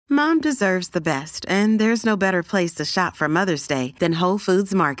Mom deserves the best, and there's no better place to shop for Mother's Day than Whole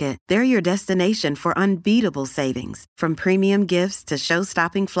Foods Market. They're your destination for unbeatable savings, from premium gifts to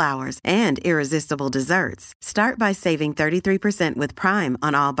show-stopping flowers and irresistible desserts. Start by saving 33% with Prime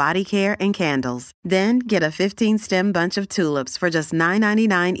on all body care and candles. Then get a 15-stem bunch of tulips for just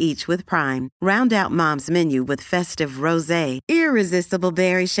 $9.99 each with Prime. Round out Mom's menu with festive rosé, irresistible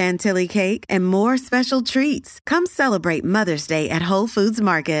berry chantilly cake, and more special treats. Come celebrate Mother's Day at Whole Foods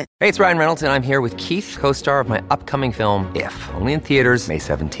Market. Hey, it's Ryan Reynolds, and I'm here with Keith, co-star of my upcoming film, If, only in theaters May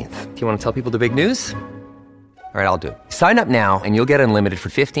 17th. Do you want to tell people the big news? All right, I'll do it. Sign up now and you'll get unlimited for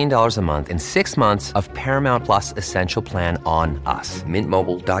 $15 a month and 6 months of Paramount Plus Essential Plan on us.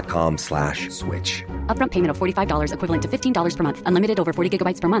 MintMobile.com/switch. Upfront payment of $45 equivalent to $15 per month. Unlimited over 40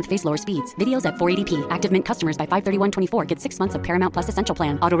 gigabytes per month. Face lower speeds. Videos at 480p. Active Mint customers by 531.24 get 6 months of Paramount Plus Essential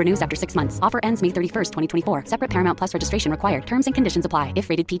Plan. Auto renews after 6 months. Offer ends May 31st, 2024. Separate Paramount Plus registration required. Terms and conditions apply if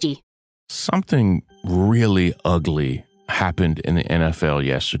rated PG. Something really ugly happened in the NFL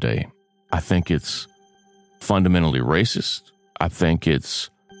yesterday. I think it's fundamentally racist. I think it's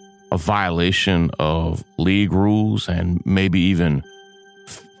a violation of league rules and maybe even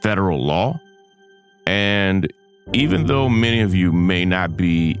federal law. And even though many of you may not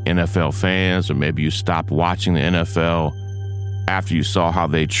be NFL fans, or maybe you stopped watching the NFL after you saw how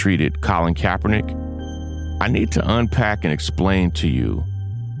they treated Colin Kaepernick, I need to unpack and explain to you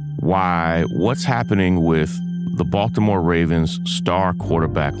why what's happening with the Baltimore Ravens star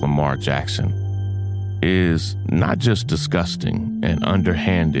quarterback Lamar Jackson is not just disgusting and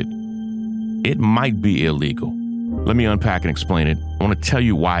underhanded, it might be illegal. Let me unpack and explain it. I want to tell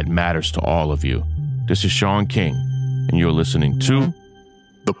you why it matters to all of you. This is Sean King, and you're listening to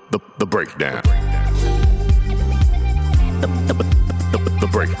The Breakdown. The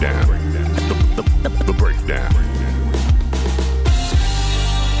Breakdown. The Breakdown.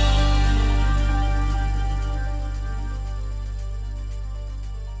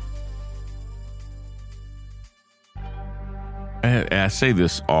 I say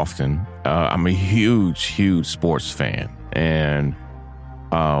this often. I'm a huge sports fan, and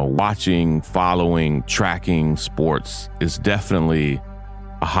watching, following, tracking sports is definitely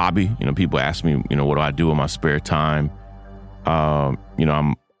a hobby. You know, people ask me, what do I do in my spare time?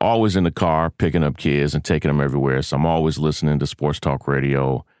 I'm always in the car picking up kids and taking them everywhere. So I'm always listening to sports talk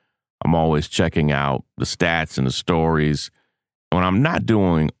radio. I'm always checking out the stats and the stories. When I'm not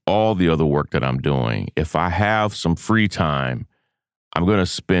doing all the other work that I'm doing, if I have some free time, I'm going to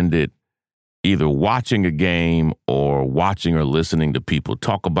spend it either watching a game or watching or listening to people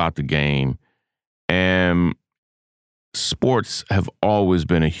talk about the game. And sports have always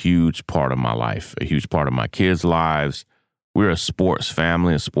been a huge part of my life, a huge part of my kids' lives. We're a sports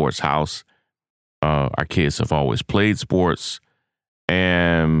family, a sports house. Our kids have always played sports.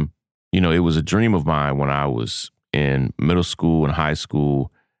 And, it was a dream of mine when I was in middle school and high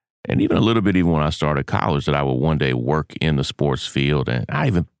school, and even a little bit even when I started college, that I would one day work in the sports field. And I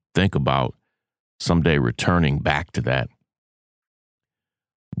even think about someday returning back to that.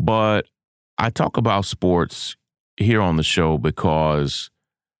 But I talk about sports here on the show because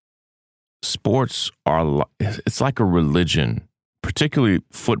sports it's like a religion, particularly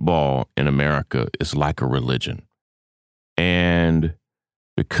football in America is like a religion. And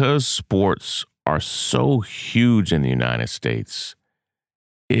because sports are so huge in the United States,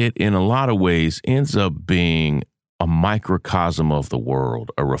 it, in a lot of ways, ends up being a microcosm of the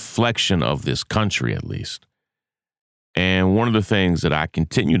world, a reflection of this country, at least. And one of the things that I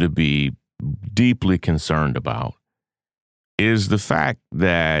continue to be deeply concerned about is the fact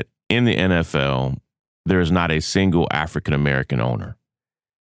that in the NFL, there is not a single African-American owner.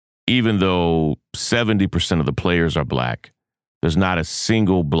 Even though 70% of the players are black, there's not a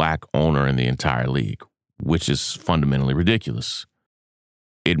single black owner in the entire league, which is fundamentally ridiculous.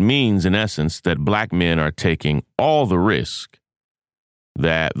 It means, in essence, that black men are taking all the risk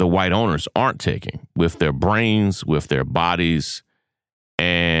that the white owners aren't taking with their brains, with their bodies.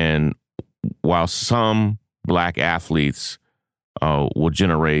 And while some black athletes will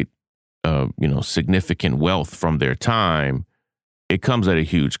generate, significant wealth from their time, it comes at a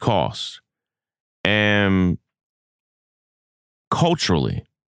huge cost. And culturally,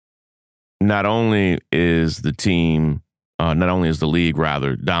 not only is the league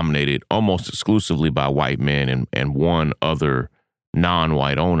dominated almost exclusively by white men and one other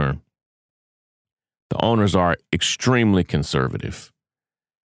non-white owner, the owners are extremely conservative.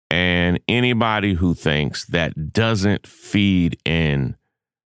 And anybody who thinks that doesn't feed in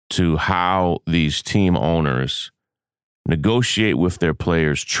to how these team owners negotiate with their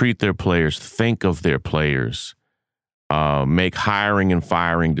players, treat their players, think of their players, make hiring and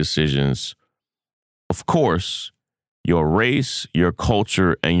firing decisions. Of course, your race, your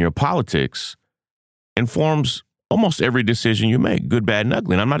culture, and your politics informs almost every decision you make, good, bad, and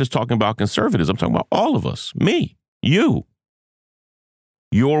ugly. And I'm not just talking about conservatives. I'm talking about all of us, me, you.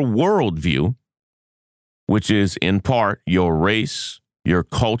 Your worldview, which is in part your race, your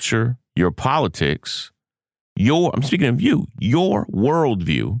culture, your politics, I'm speaking of you, your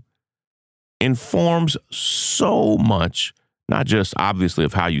worldview informs so much, not just obviously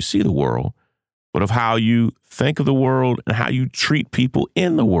of how you see the world, but of how you think of the world and how you treat people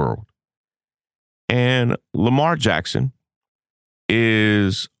in the world. And Lamar Jackson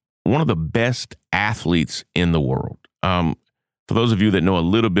is one of the best athletes in the world. For those of you that know a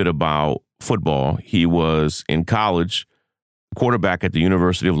little bit about football, he was in college quarterback at the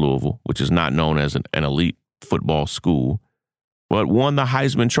University of Louisville, which is not known as an elite football school, but won the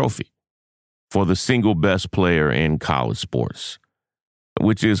Heisman Trophy for the single best player in college sports,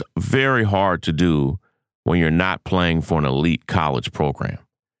 which is very hard to do when you're not playing for an elite college program.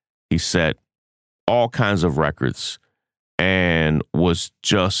 He set all kinds of records and was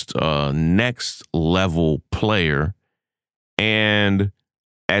just a next level player. And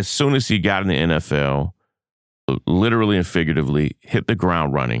as soon as he got in the NFL, literally and figuratively hit the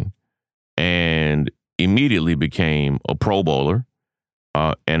ground running and immediately became a Pro Bowler,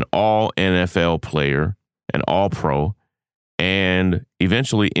 an all NFL player, an all pro, and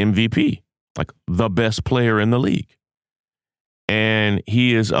eventually MVP, like the best player in the league. And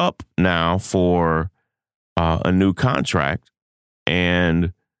he is up now for a new contract,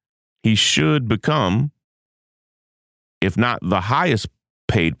 and he should become, if not the highest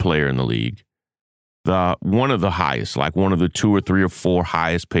paid player in the league, one of the highest, like one of the 2 or 3 or 4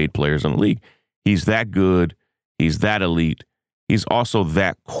 highest paid players in the league. He's that good. He's that elite. He's also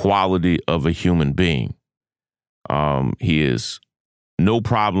that quality of a human being. He is no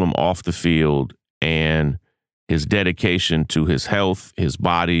problem off the field, and his dedication to his health, his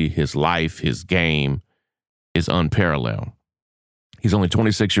body, his life, his game is unparalleled. He's only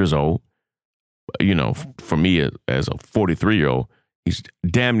 26 years old. You know, for me as a 43-year-old, he's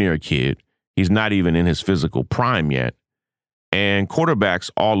damn near a kid. He's not even in his physical prime yet. And quarterbacks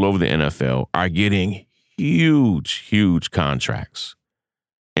all over the NFL are getting huge, huge contracts,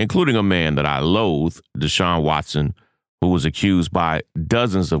 including a man that I loathe, Deshaun Watson, who was accused by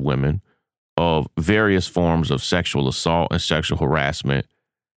dozens of women of various forms of sexual assault and sexual harassment,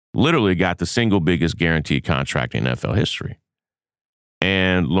 literally got the single biggest guaranteed contract in NFL history.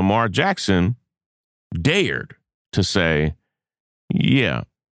 And Lamar Jackson dared to say, yeah,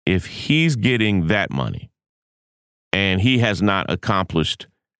 if he's getting that money and he has not accomplished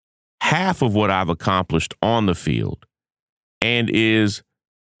half of what I've accomplished on the field and is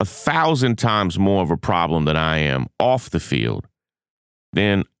 1,000 times more of a problem than I am off the field,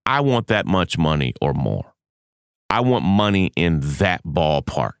 then I want that much money or more. I want money in that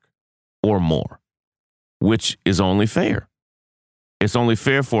ballpark or more, which is only fair. It's only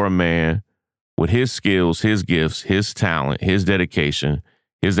fair for a man with his skills, his gifts, his talent, his dedication,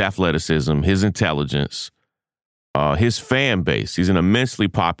 his athleticism, his intelligence, his fan base. He's an immensely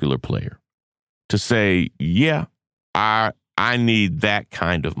popular player to say, yeah, I need that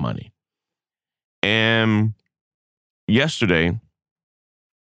kind of money. And yesterday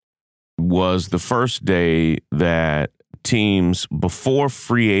was the first day that teams, before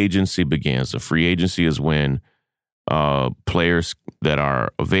free agency begins, so free agency is when players that are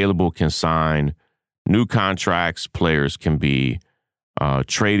available can sign new contracts, players can be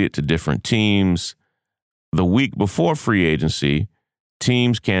traded to different teams. The week before free agency,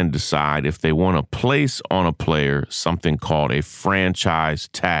 teams can decide if they want to place on a player something called a franchise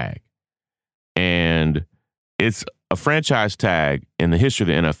tag. And it's a franchise tag in the history of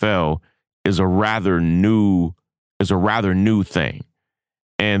the NFL is a rather new thing.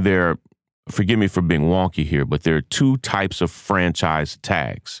 And forgive me for being wonky here, but there are 2 types of franchise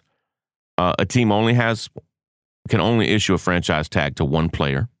tags. A team can only issue a franchise tag to one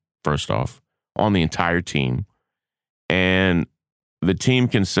player, first off, on the entire team. And the team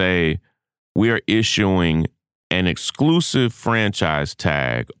can say, we are issuing an exclusive franchise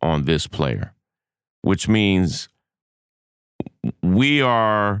tag on this player, which means we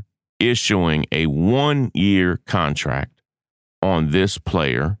are issuing a 1-year contract on this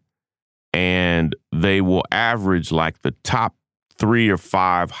player, and they will average like the top 3 or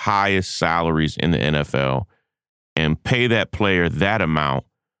 5 highest salaries in the NFL and pay that player that amount,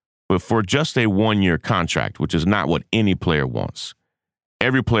 but for just a 1-year contract, which is not what any player wants.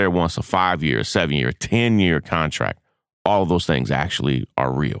 Every player wants a 5-year, 7-year, 10-year contract. All of those things actually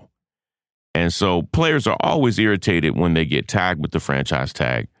are real. And so players are always irritated when they get tagged with the franchise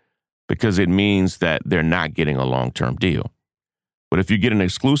tag because it means that they're not getting a long-term deal. But if you get an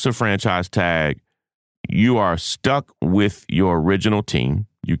exclusive franchise tag, you are stuck with your original team.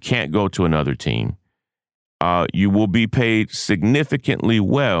 You can't go to another team. You will be paid significantly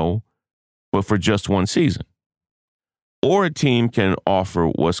well, but for just one season. Or a team can offer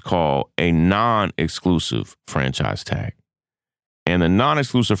what's called a non-exclusive franchise tag. And the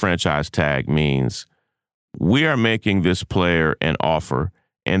non-exclusive franchise tag means we are making this player an offer,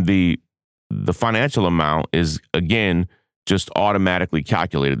 and the financial amount is, again, just automatically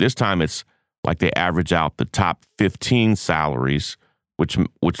calculated. This time it's like they average out the top 15 salaries, which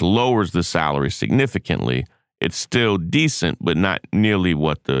lowers the salary significantly. It's still decent, but not nearly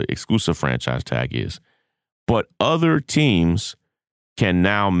what the exclusive franchise tag is. But other teams can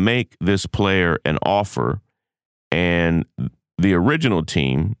now make this player an offer, and the original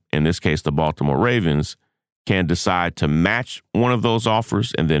team, in this case the Baltimore Ravens, can decide to match one of those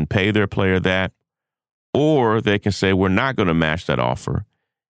offers and then pay their player that, or they can say, we're not going to match that offer.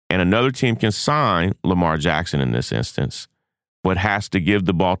 And another team can sign Lamar Jackson in this instance, but has to give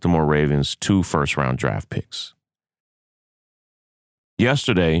the Baltimore Ravens 2 first-round draft picks.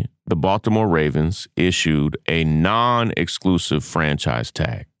 Yesterday, the Baltimore Ravens issued a non-exclusive franchise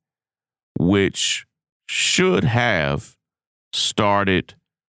tag, which should have started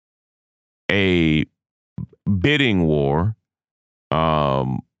a bidding war,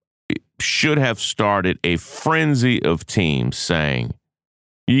 should have started a frenzy of teams saying,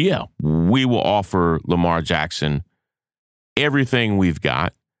 yeah, we will offer Lamar Jackson everything we've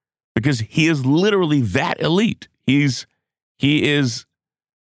got, because he is literally that elite. He is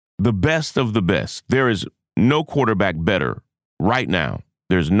the best of the best. There is no quarterback better right now.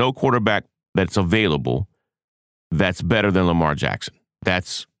 There's no quarterback that's available that's better than Lamar Jackson.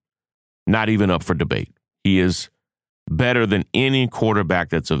 That's not even up for debate. He is better than any quarterback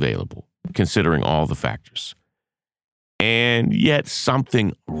that's available, considering all the factors. And yet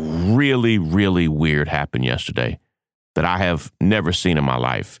something really, really weird happened yesterday that I have never seen in my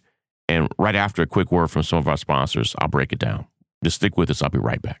life. And right after a quick word from some of our sponsors, I'll break it down. Just stick with us. I'll be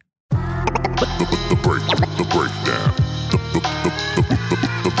right back. The breakdown. The breakdown.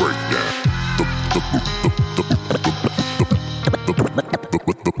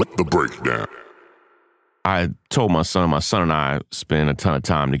 The breakdown. I told my son and I spend a ton of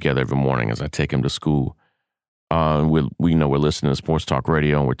time together every morning as I take him to school. We're listening to Sports Talk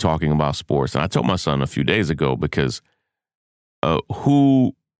Radio and we're talking about sports. And I told my son a few days ago because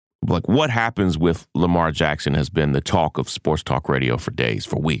what happens with Lamar Jackson has been the talk of Sports Talk Radio for days,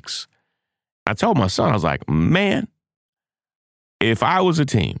 for weeks. I told my son, I was like, man, if I was a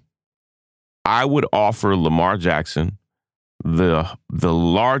team, I would offer Lamar Jackson the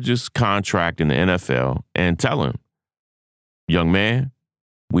largest contract in the NFL and tell him, young man,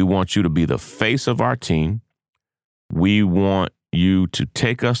 we want you to be the face of our team. We want you to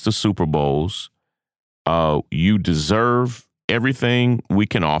take us to Super Bowls. You deserve everything we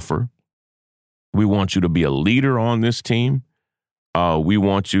can offer. We want you to be a leader on this team. We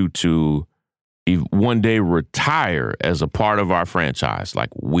want you to one day retire as a part of our franchise. Like,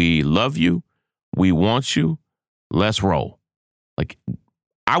 we love you. We want you. Let's roll. Like,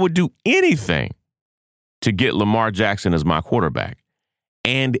 I would do anything to get Lamar Jackson as my quarterback.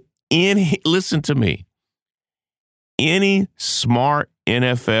 And listen to me, any smart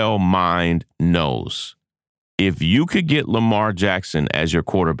NFL mind knows if you could get Lamar Jackson as your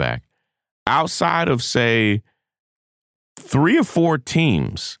quarterback, outside of, say, 3 or 4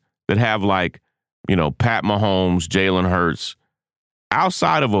 teams that have, like, Pat Mahomes, Jalen Hurts,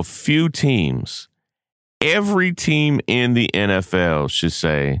 outside of a few teams, every team in the NFL should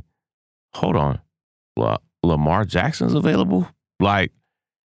say, hold on, Lamar Jackson's available? Like,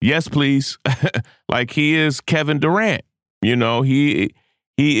 yes, please. Like, he is Kevin Durant. He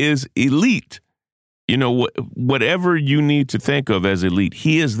is elite. Whatever you need to think of as elite,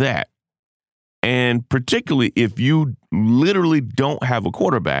 he is that. And particularly if you literally don't have a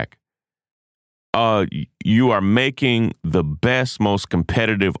quarterback, you are making the best, most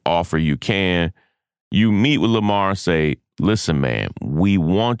competitive offer you can. You meet with Lamar and say, listen, man, we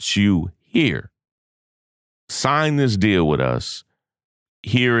want you here. Sign this deal with us.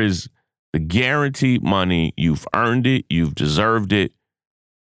 Here is the guaranteed money. You've earned it. You've deserved it.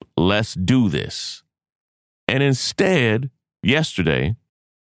 Let's do this. And instead, yesterday,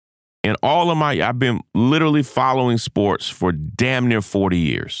 I've been literally following sports for damn near 40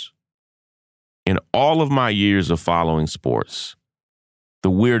 years. In all of my years of following sports,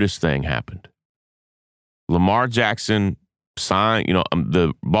 the weirdest thing happened. Lamar Jackson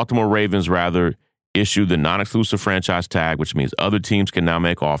the Baltimore Ravens rather issued the non-exclusive franchise tag, which means other teams can now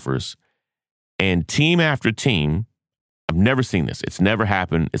make offers. And team after team, I've never seen this. It's never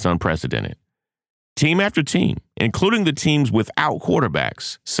happened. It's unprecedented. Team after team, including the teams without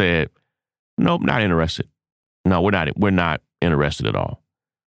quarterbacks, said, nope, not interested. No, we're not interested at all.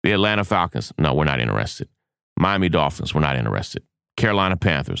 The Atlanta Falcons, no, we're not interested. Miami Dolphins, we're not interested. Carolina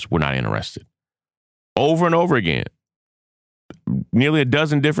Panthers, we're not interested. Over and over again, nearly a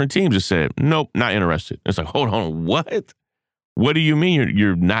dozen different teams have said, nope, not interested. It's like, hold on, what? What do you mean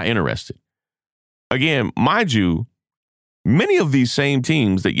you're not interested? Again, mind you, many of these same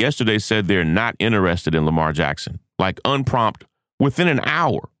teams that yesterday said they're not interested in Lamar Jackson, like unprompted, within an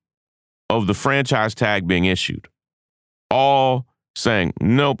hour of the franchise tag being issued, all saying,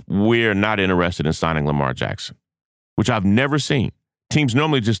 nope, we're not interested in signing Lamar Jackson, which I've never seen. Teams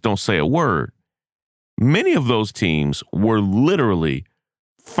normally just don't say a word. Many of those teams were literally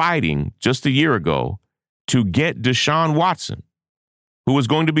fighting just a year ago to get Deshaun Watson, who was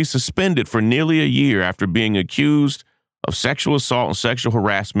going to be suspended for nearly a year after being accused of sexual assault and sexual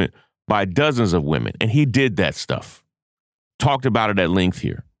harassment by dozens of women. And he did that stuff. Talked about it at length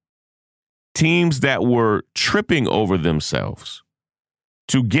here. Teams that were tripping over themselves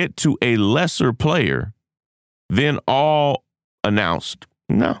to get to a lesser player then all announced,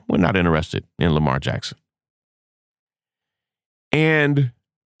 no, we're not interested in Lamar Jackson. And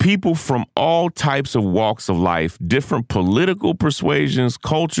people from all types of walks of life, different political persuasions,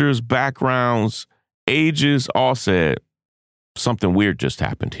 cultures, backgrounds, ages, all said, something weird just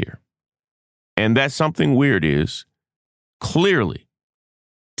happened here. And that something weird is clearly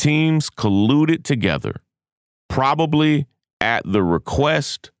teams colluded together, probably at the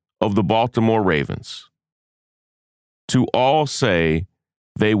request of the Baltimore Ravens, to all say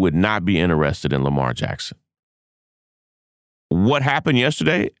they would not be interested in Lamar Jackson. What happened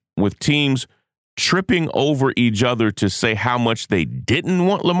yesterday with teams tripping over each other to say how much they didn't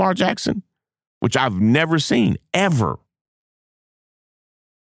want Lamar Jackson, which I've never seen ever,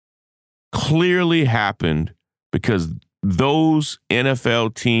 clearly happened because those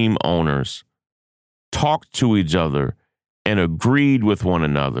NFL team owners talked to each other and agreed with one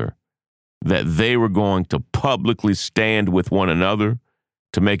another that they were going to publicly stand with one another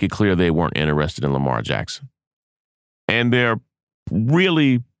to make it clear they weren't interested in Lamar Jackson. And there are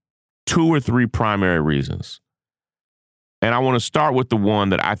really 2 or 3 primary reasons. And I want to start with the one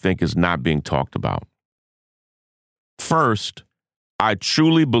that I think is not being talked about. First, I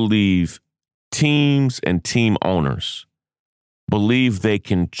truly believe teams and team owners believe they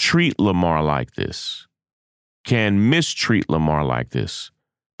can treat Lamar like this, can mistreat Lamar like this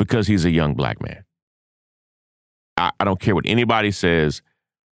because he's a young black man. I don't care what anybody says.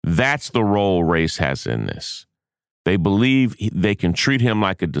 That's the role race has in this. They believe they can treat him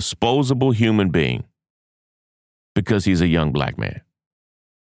like a disposable human being because he's a young black man.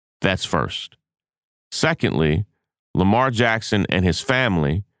 That's first. Secondly, Lamar Jackson and his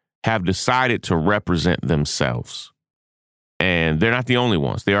family have decided to represent themselves. And they're not the only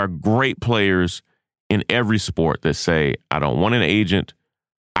ones. There are great players in every sport that say, I don't want an agent.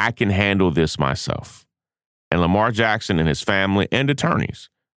 I can handle this myself. And Lamar Jackson and his family and attorneys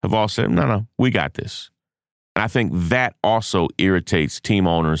have all said, no, we got this. And I think that also irritates team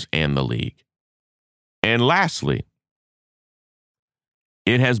owners and the league. And lastly,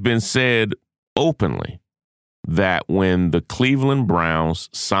 it has been said openly that when the Cleveland Browns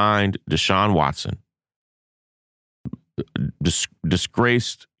signed Deshaun Watson,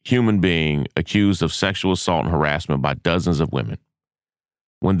 disgraced human being accused of sexual assault and harassment by dozens of women,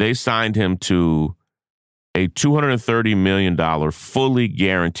 when they signed him to a $230 million fully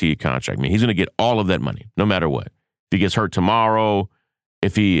guaranteed contract, I mean, he's going to get all of that money, no matter what. If he gets hurt tomorrow,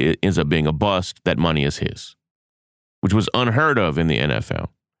 if he ends up being a bust, that money is his, which was unheard of in the NFL.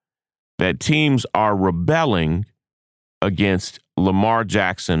 That teams are rebelling against Lamar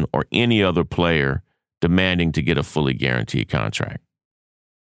Jackson or any other player demanding to get a fully guaranteed contract.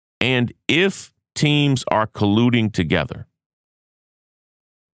 And if teams are colluding together,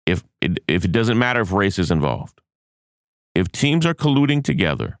 if it doesn't matter if race is involved, if teams are colluding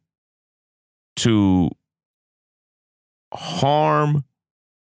together to harm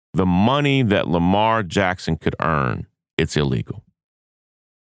the money that Lamar Jackson could earn, it's illegal.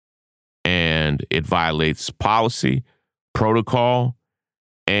 And it violates policy, protocol,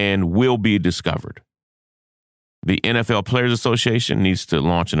 and will be discovered. The NFL Players Association needs to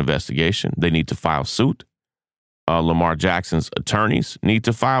launch an investigation. They need to file suit. Lamar Jackson's attorneys need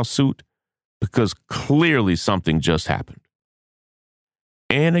to file suit because clearly something just happened.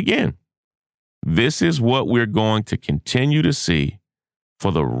 And again, This is what we're going to continue to see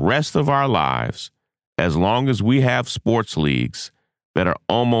for the rest of our lives as long as we have sports leagues that are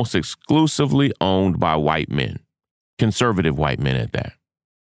almost exclusively owned by white men, conservative white men at that.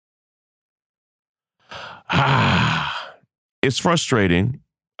 It's frustrating.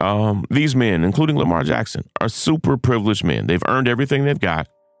 These men, including Lamar Jackson, are super privileged men. They've earned everything they've got.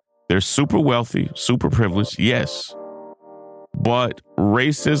 They're super wealthy, super privileged, yes. But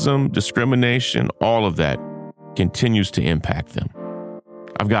racism, discrimination, all of that continues to impact them.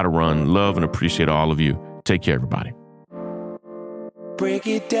 I've got to run. Love and appreciate all of you. Take care, everybody. Break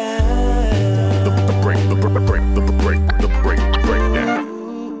it down. The breakdown.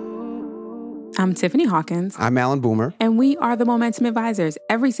 I'm Tiffany Hawkins. I'm Alan Boomer. And we are the Momentum Advisors.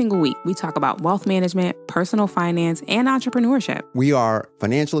 Every single week, we talk about wealth management, personal finance, and entrepreneurship. We are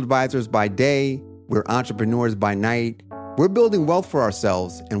financial advisors by day. We're entrepreneurs by night. We're building wealth for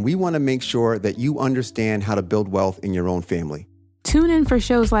ourselves, and we want to make sure that you understand how to build wealth in your own family. Tune in for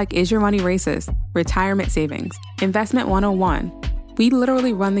shows like Is Your Money Racist? Retirement Savings, Investment 101. We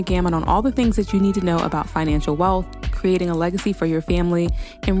literally run the gamut on all the things that you need to know about financial wealth, creating a legacy for your family,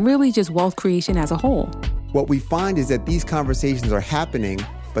 and really just wealth creation as a whole. What we find is that these conversations are happening,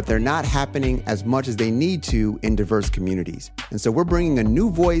 but they're not happening as much as they need to in diverse communities. And so we're bringing a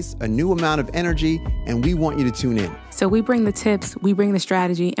new voice, a new amount of energy, and we want you to tune in. So we bring the tips, we bring the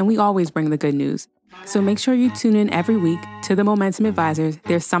strategy, and we always bring the good news. So make sure you tune in every week to the Momentum Advisors.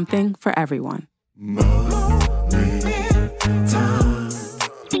 There's something for everyone.